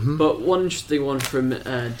part. Mm-hmm. But one interesting one from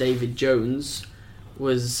David Jones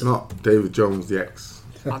was... Not David Jones, the ex.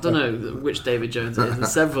 I don't know which David Jones it is.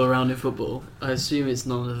 There's several around in football. I assume it's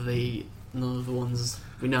none of the ones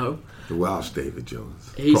we know. The Welsh David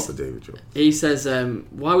Jones. Proper David Jones. He says,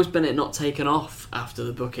 why was Bennett not taken off after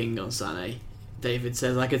the booking on Sané? David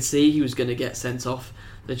says, I could see he was going to get sent off.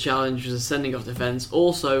 The challenge was a sending off defence.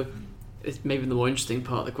 Also, it's maybe the more interesting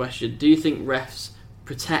part of the question, do you think refs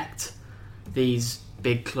protect these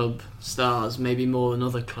big club stars maybe more than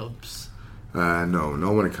other clubs? No,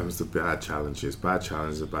 when it comes to bad challenges. Bad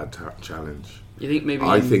challenge is a bad challenge. You think maybe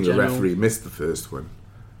I think the referee missed the first one.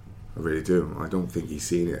 I really do. I don't think he's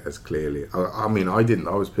seen it as clearly. I mean, I didn't.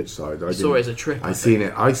 I was pitch side. I saw it as a trip. I seen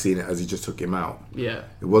it as he just took him out. Yeah.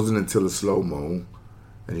 It wasn't until the slow-mo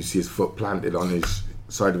and you see his foot planted on his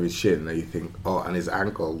side of his shin that you think, and his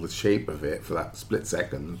ankle, the shape of it for that split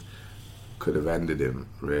second could have ended him,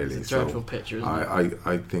 really. It's a dreadful picture, isn't it?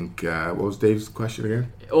 I think... what was Dave's question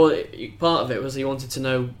again? Part of it was he wanted to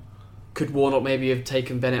know, could Warnock maybe have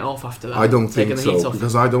taken Bennett off after that? I don't think so,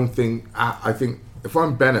 because I don't think... I think if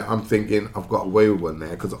I'm Bennett, I'm thinking I've got away with one there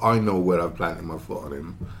because I know where I've planted my foot on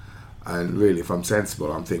him. And really, if I'm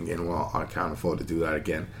sensible, I'm thinking, well, I can't afford to do that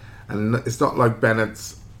again. And it's not like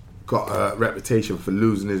Bennett's got a reputation for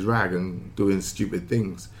losing his rag and doing stupid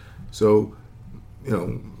things. So,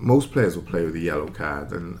 most players will play with a yellow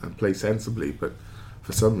card and play sensibly, but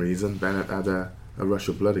for some reason Bennett had a rush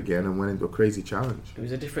of blood again and went into a crazy challenge. It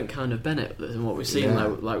was a different kind of Bennett than what we've seen,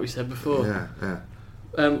 like we said before. Yeah.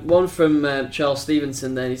 One from Charles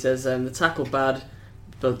Stevenson then, he says, the tackle bad,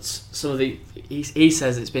 but some of he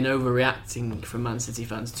says it's been overreacting from Man City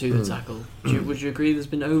fans to the tackle. Would you agree there's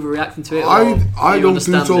been overreacting to it? I don't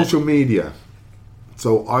do social media,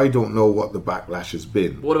 so I don't know what the backlash has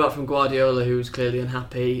been. What about from Guardiola, who's clearly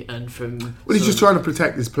unhappy, and from... Well, he's just trying to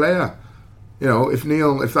protect his player.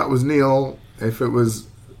 If that was Neil, if it was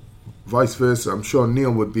vice versa, I'm sure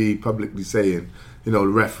Neil would be publicly saying, the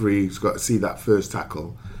referee's got to see that first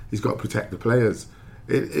tackle. He's got to protect the players.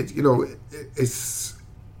 It's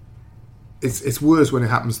worse when it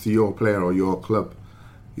happens to your player or your club.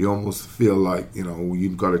 You almost feel like,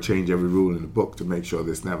 you've got to change every rule in the book to make sure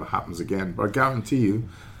this never happens again. But I guarantee you,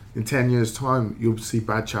 in 10 years' time, you'll see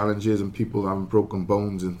bad challenges and people having broken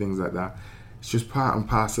bones and things like that. It's just part and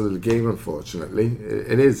parcel of the game, unfortunately.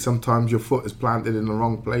 It is. Sometimes your foot is planted in the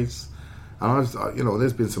wrong place. And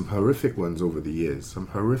there's been some horrific ones over the years. Some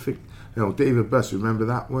horrific, David Buss, remember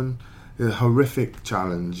that one? A horrific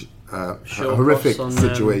challenge. Horrific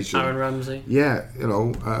situation. Aaron Ramsey. Yeah,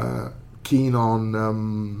 keen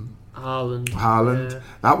on Haaland. Yeah.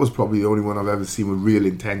 That was probably the only one I've ever seen with real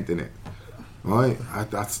intent in it. Right?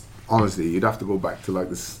 That's honestly, you'd have to go back to like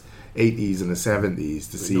the 80s and the 70s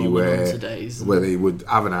to see where they would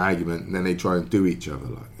have an argument and then they try and do each other.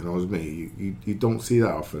 Like, what I mean? You don't see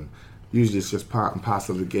that often. Usually it's just part and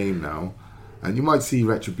parcel of the game now, and you might see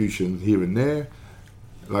retribution here and there.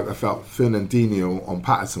 Like I felt Fernandinho on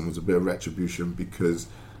Patterson was a bit of retribution because...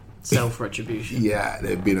 Self-retribution. Yeah, there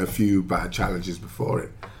had been a few bad challenges before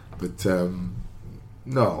it. But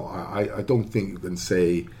no, I don't think you can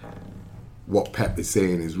say what Pep is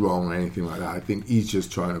saying is wrong or anything like that. I think he's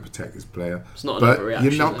just trying to protect his player. It's not an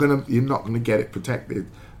overreaction. You're not gonna get it protected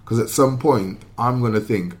because at some point I'm gonna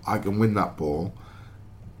think I can win that ball.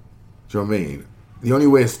 Do you know what I mean? The only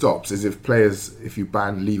way it stops is if you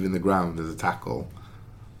ban leaving the ground as a tackle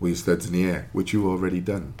with your studs in the air, which you've already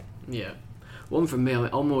done. Yeah. One from me,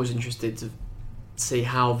 I'm always interested to see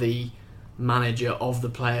how the manager of the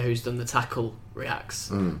player who's done the tackle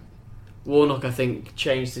reacts. Warnock, I think,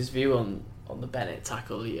 changed his view on the Bennett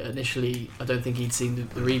tackle. Initially, I don't think he'd seen the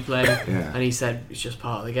replay, and he said it's just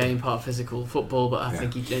part of the game, part of physical football, but I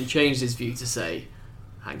think he then changed his view to say,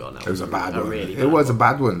 hang on, it was a bad one. It was a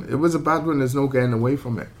bad one. It was a bad one. There's no getting away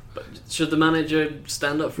from it. But should the manager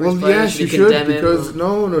stand up for his players? Well, yes, you should, because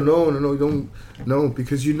no, don't. No,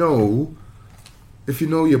 because if you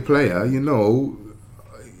know your player,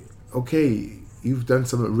 okay, you've done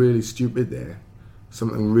something really stupid there.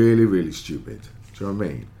 Something really, really stupid. Do you know what I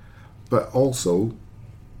mean? But also,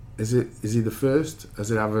 is he the first?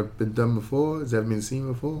 Has it ever been done before? Has it ever been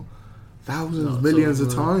seen before? thousands, millions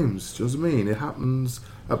of times. Do you know what I mean? It happens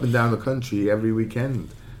up and down the country every weekend.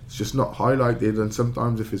 It's just not highlighted, and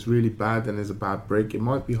sometimes if it's really bad and there's a bad break, it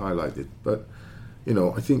might be highlighted. But, you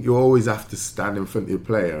know, I think you always have to stand in front of your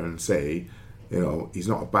player and say, you know, he's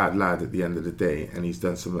not a bad lad at the end of the day, and he's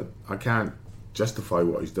done something. I can't justify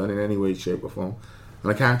what he's done in any way, shape or form,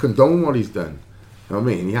 and I can't condone what he's done. You know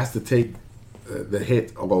what I mean? He has to take the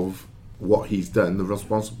hit of what he's done, the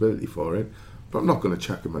responsibility for it, but I'm not going to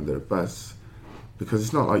chuck him under a bus, because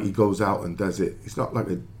it's not like he goes out and does it. It's not like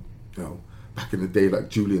back in the day, like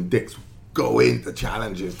Julian Dix go into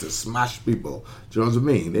challenges to smash people. Do you know what I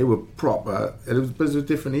mean? They were proper. It was a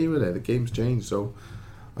different era there. The game's changed, so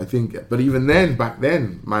I think. But even then, back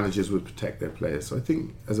then, managers would protect their players. So I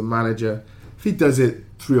think as a manager, if he does it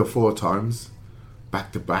 3 or 4 times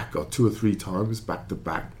back to back, or 2 or 3 times back to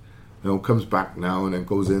back, comes back now and then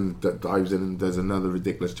goes in, dives in and does another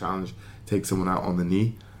ridiculous challenge, takes someone out on the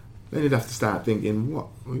knee, then you'd have to start thinking,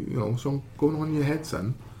 what's going on in your head,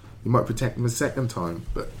 son? You might protect him a second time,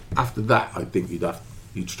 but after that, I think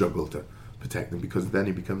you'd struggle to protect him, because then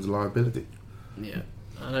he becomes a liability. Yeah,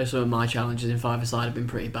 I know some of my challenges in five-a-side have been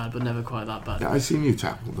pretty bad, but never quite that bad. Yeah, I've seen you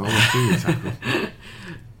tackle.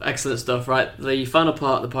 Excellent stuff. Right, the final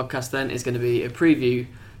part of the podcast then is going to be a preview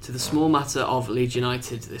to the small matter of Leeds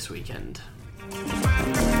United this weekend.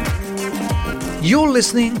 You're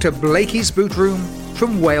listening to Blakey's Boot Room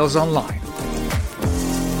from Wales Online.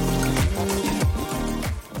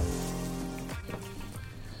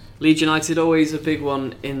 Leeds United, always a big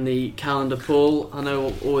one in the calendar, Paul. I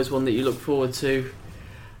know always one that you look forward to.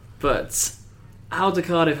 But how do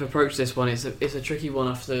Cardiff approach this one? It's a tricky one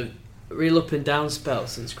after a real up and down spell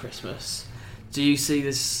since Christmas. Do you see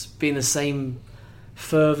this being the same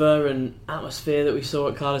fervour and atmosphere that we saw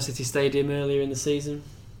at Cardiff City Stadium earlier in the season?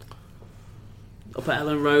 Up at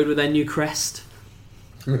Ellen Road with their new crest?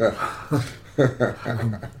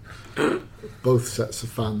 Both sets of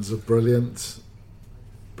fans are brilliant.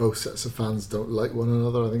 Both sets of fans don't like one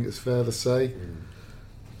another, I think it's fair to say.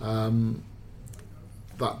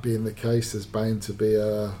 That being the case, there's bound to be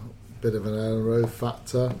a bit of an Ellen Road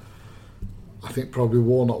factor. I think probably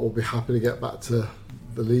Warnock will be happy to get back to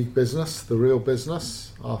the league business, the real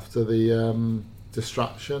business, after the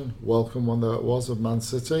distraction, welcome one though it was, of Man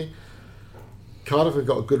City. Cardiff have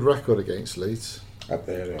got a good record against Leeds. Up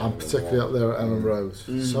there, and particularly up there at Ellen Road.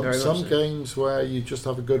 Some games where you just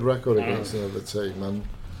have a good record against another team, and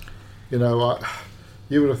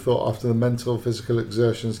you would have thought after the mental, physical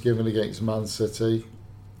exertions given against Man City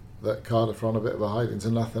that Cardiff are on a bit of a hiding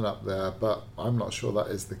to nothing up there, but I'm not sure that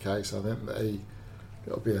is the case. I think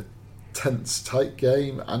it'll be a tense, tight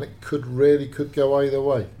game, and it could go either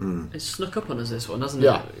way. It's snuck up on us, this one, hasn't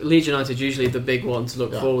it? Leeds United usually the big one to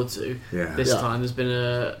look forward to. This time there's been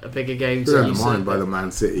a bigger game to use. Mind by the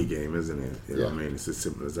Man City game, isn't it? You know what I mean? It's as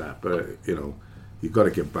simple as that. But you've got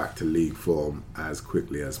to get back to league form as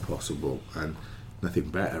quickly as possible, and nothing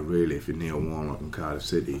better really if you're Neil Warnock and Cardiff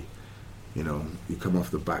City. You come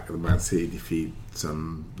off the back of the Man City defeat.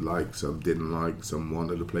 Some liked, some didn't like, some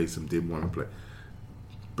wanted to play, some didn't want to play.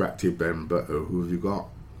 Back to Ben Butter, who have you got?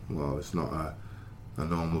 Well, it's not a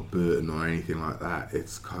normal Burton or anything like that.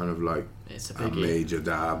 It's kind of like it's a major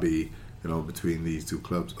derby, between these two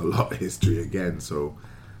clubs. A lot of history again. So,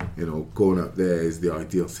 going up there is the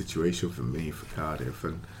ideal situation for me for Cardiff.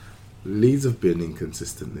 And Leeds have been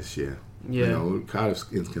inconsistent this year. Yeah. Cardiff's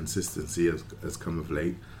inconsistency has come of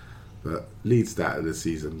late. But Leeds started the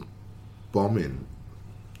season bombing.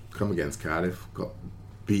 Come against Cardiff, got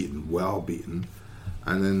well beaten.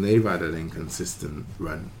 And then they've had an inconsistent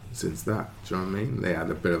run since that. Do you know what I mean? They had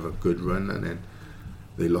a bit of a good run, and then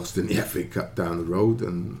they lost in the FA Cup down the road,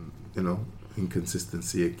 and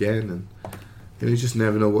inconsistency again. And you just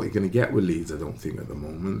never know what you're going to get with Leeds. I don't think at the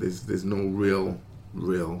moment there's no real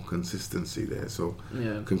consistency there. So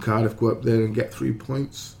can Cardiff go up there and get 3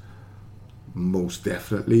 points? Most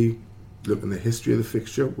definitely. Look in the history of the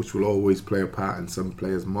fixture, which will always play a part in some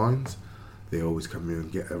players' minds. They always come here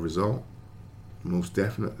and get a result. Most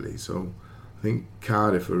definitely. So I think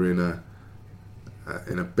Cardiff are in a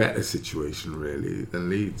better situation really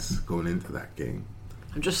than Leeds going into that game.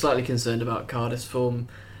 I'm just slightly concerned about Cardiff's form.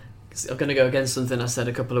 I'm going to go against something I said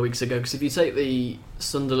a couple of weeks ago, because if you take the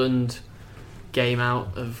Sunderland game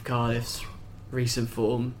out of Cardiff's recent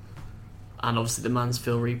form, and obviously the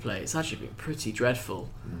Mansfield replay, it's actually been pretty dreadful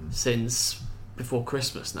since before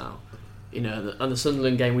Christmas now. And the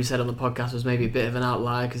Sunderland game we said on the podcast was maybe a bit of an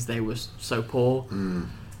outlier because they were so poor.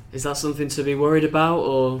 Is that something to be worried about,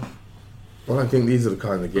 or? Well, I think these are the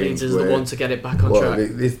kind of games Leeds is the one to get it back on track.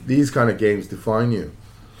 These kind of games define you.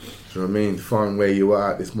 Do you know what I mean? Define where you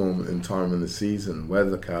are at this moment in time in the season.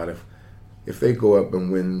 Whether Cardiff if they go up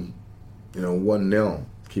and win, 1-0,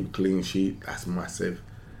 keep a clean sheet, that's massive.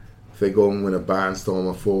 If they go and win a barnstorm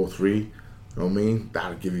of 4-3, you know what I mean?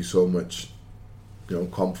 That'll give you so much,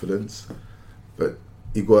 confidence. But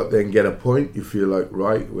you go up there and get a point, you feel like,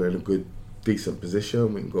 right, we're in a good, decent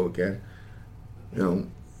position, we can go again.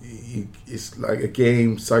 It's like a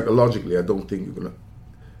game, psychologically, I don't think you're going to...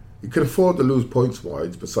 You can afford to lose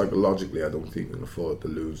points-wise, but psychologically, I don't think you can afford to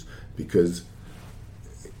lose because,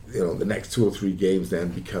 the next 2 or 3 games then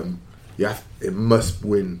become... it must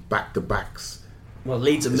win back-to-backs. Well,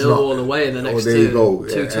 Leeds and Millwall away in the next there you two go.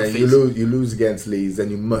 toughies. You lose against Leeds,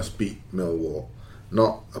 then you must beat Millwall.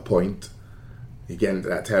 Not a point. You get into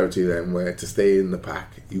that territory then where to stay in the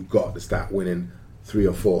pack, you've got to start winning 3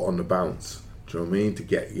 or 4 on the bounce. Do you know what I mean? To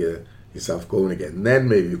get yourself going again. And then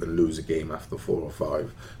maybe you can lose a game after 4 or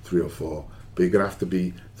 5, 3 or 4. But you're going to have to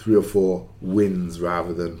be 3 or 4 wins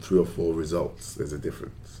rather than 3 or 4 results. There's a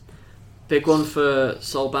difference. Big one for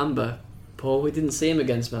Sol Bamba. Paul, we didn't see him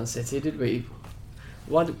against Man City, did we?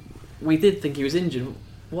 We did think he was injured.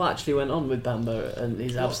 What actually went on with Bamba and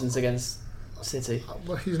his absence against City?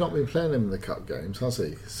 Well, he's not been playing him in the cup games, has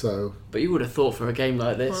he? So, but you would have thought for a game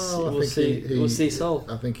like this, we'll see Sol.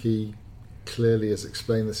 I think he clearly has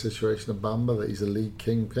explained the situation of Bamba, that he's a league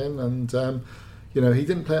kingpin, and he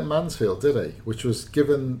didn't play at Mansfield, did he? Which was,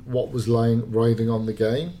 given what was riding on the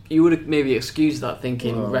game. You would have maybe excused that,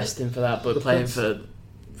 thinking resting for that, but playing for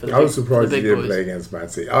I was surprised he didn't play against Man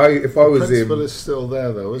City. If I was him, the principle is still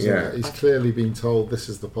there, though, isn't it? He's clearly been told this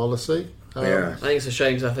is the policy. I think it's a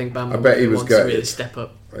shame because I think Bamba wants to really step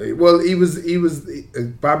up. Well,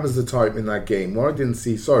 Bamba's the type in that game. What I didn't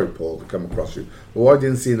see, sorry Paul to come across you, but what I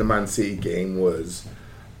didn't see in the Man City game was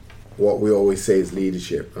what we always say is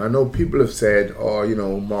leadership. And I know people have said,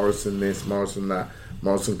 Morrison this, Morrison that,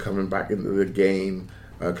 Morrison coming back into the game,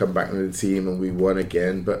 come back into the team, and we won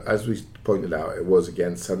again. But as we pointed out, it was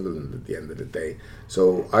against Sunderland at the end of the day.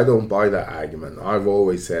 So I don't buy that argument. I've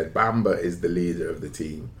always said Bamba is the leader of the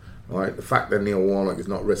team. Right? The fact that Neil Warnock is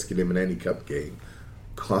not risking him in any cup game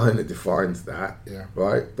kind of defines that. Yeah.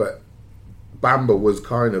 Right? But Bamba was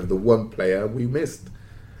kind of the one player we missed.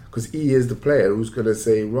 Because he is the player who's going to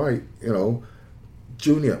say, right,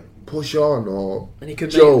 Junior, push on, or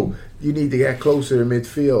Joe, you need to get closer in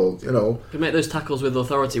midfield, Can make those tackles with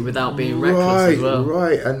authority without being reckless as well.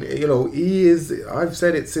 Right, and he is, I've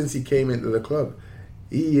said it since he came into the club,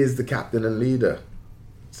 he is the captain and leader.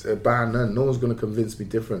 It's a bar none. No one's going to convince me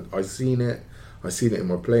different. I've seen it in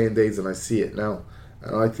my playing days, and I see it now.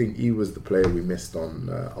 And I think he was the player we missed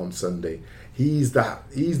on Sunday. He's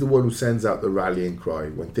the one who sends out the rallying cry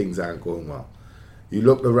when things aren't going well. You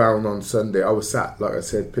looked around on Sunday, I was sat, like I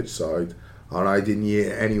said, pitch side, and I didn't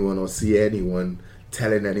hear anyone or see anyone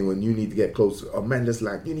telling anyone, you need to get closer. Or Mendes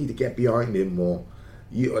like, you need to get behind him more.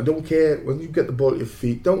 I don't care, when you get the ball at your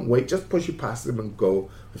feet, don't wait, just push it past him and go.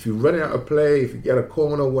 If you're running out of play, if you get a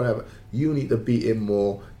corner, whatever, you need to beat him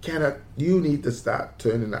more. You need to start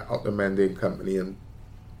turning that Otamendi and company and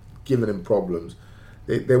giving him problems.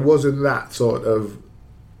 There wasn't that sort of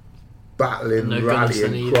battling,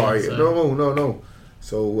 rallying, crying. No.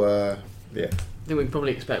 So, yeah. I think we can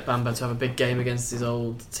probably expect Bamba to have a big game against his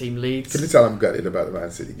old team Leeds. Can you tell I'm gutted about the Man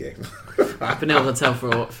City game? I've been able to tell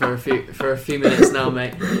for a few minutes now,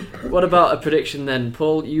 mate. What about a prediction then,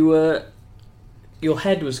 Paul? Your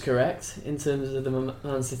head was correct in terms of the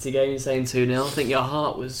Man City game. You're saying 2-0. I think your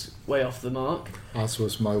heart was way off the mark. As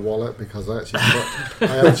was my wallet, because I actually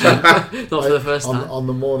not for the first time. On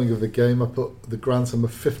the morning of the game, I put the Grantham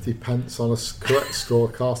of 50 pence on a correct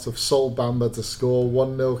scorecast of Sol Bamba to score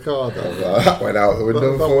 1-0 Cardiff. That went out the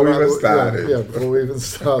window before we even started. Yeah, before we even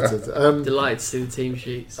started. Delighted to see the team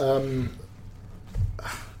sheets. I'm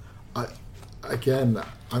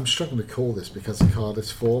struggling to call this because of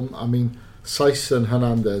Cardiff's form. I mean, Saiss and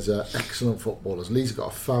Hernandez are excellent footballers. Lee's got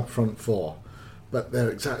a fab front four, but they're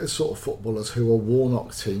exactly the sort of footballers who a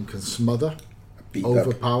Warnock team can smother,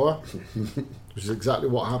 overpower, which is exactly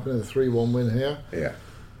what happened in the 3-1 win here. Yeah.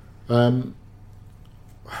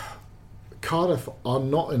 Cardiff are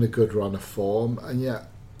not in a good run of form, and yet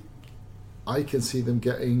I can see them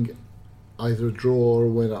getting either a draw or a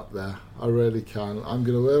win up there. I really can. I'm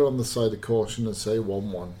going to err on the side of caution and say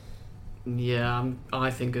 1-1. Yeah,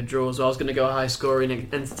 I think a draw as well. I was going to go high scoring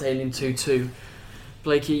and entertaining 2-2.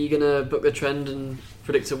 Blakey, you going to book the trend and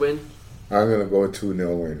predict a win? I'm going to go a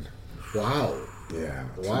 2-0 win. Wow. Yeah,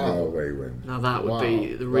 2-0 away win. Now that would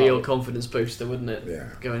be the real confidence booster, wouldn't it? Yeah.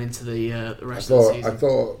 Going into the rest of the season. I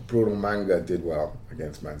thought Bruno Manga did well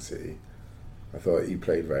against Man City. I thought he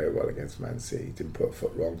played very well against Man City. He didn't put a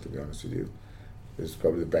foot wrong, to be honest with you. It was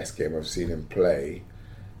probably the best game I've seen him play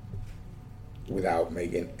without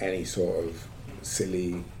making any sort of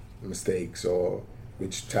silly mistakes, or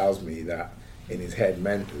which tells me that in his head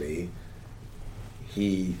mentally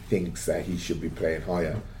he thinks that he should be playing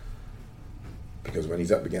higher, because when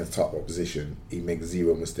he's up against top opposition he makes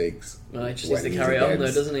zero mistakes. Well, he just needs to carry on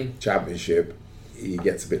though, doesn't he? Championship, he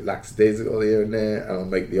gets a bit lackadaisical here and there, and I'll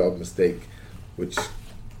make the odd mistake, which,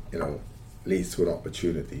 you know, leads to an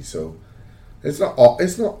opportunity. So it's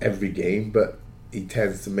not every game, but he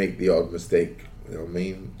tends to make the odd mistake. You know what I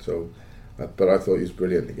mean? So, but I thought he was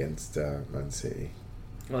brilliant against Man City.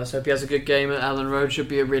 Well, let's hope he has a good game at Ellen Road. Should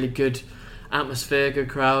be a really good atmosphere, good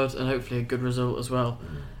crowd, and hopefully a good result as well.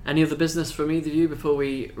 Any other business from either of you before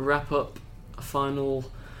we wrap up a final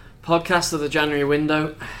podcast of the January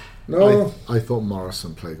window? No, I thought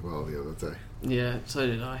Morrison played well the other day. Yeah, so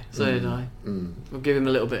did I. We'll give him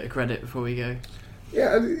a little bit of credit before we go.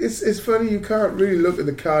 Yeah, it's funny, you can't really look at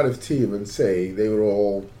the Cardiff team and say they were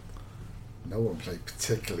all... No one played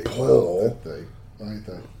particularly Poor. well, did they?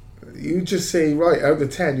 Either. You just say, right, out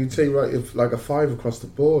of 10, you'd say, right, if like a 5 across the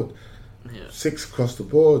board. Yeah. 6 across the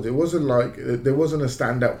board. It wasn't like... There wasn't a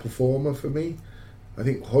standout performer for me. I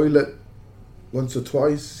think Hoylett once or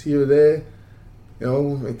twice here or there. You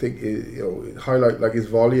know, I think highlight like his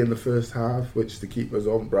volley in the first half, which the keeper's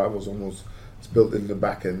on Bravo's almost built in the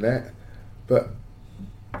back of the net. But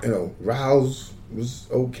you know, Rouse was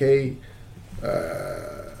okay.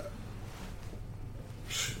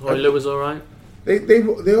 Hoylett was all right.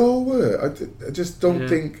 They all were. I just don't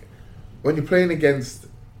think when you're playing against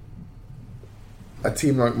a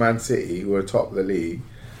team like Man City, who are top of the league,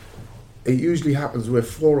 it usually happens where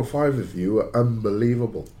 4 or 5 of you are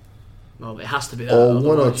unbelievable. Well, it has to be that. Or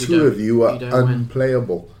 1 or 2 of you are win.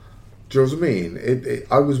 unplayable. Do you know what I mean?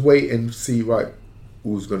 I was waiting to see, right,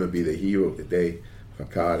 who's going to be the hero today for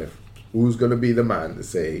Cardiff? Who's going to be the man to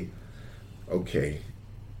say, okay,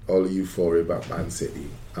 all of you euphoria about Man City,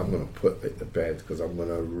 I'm going to put it to bed, because I'm going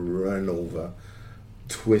to run over,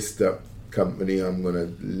 twist up company, I'm going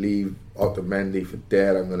to leave Otamendi for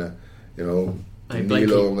dead, I'm going to, you know... Maybe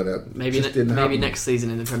next season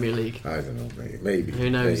in the Premier League. I don't know, maybe. Who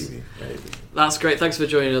knows? Maybe. That's great. Thanks for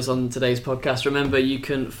joining us on today's podcast. Remember, you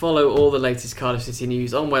can follow all the latest Cardiff City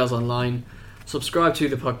news on Wales Online, subscribe to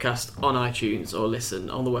the podcast on iTunes, or listen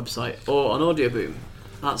on the website or on Audio Boom.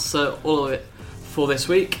 That's all of it for this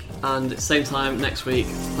week, and same time next week.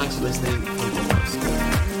 Thanks for listening.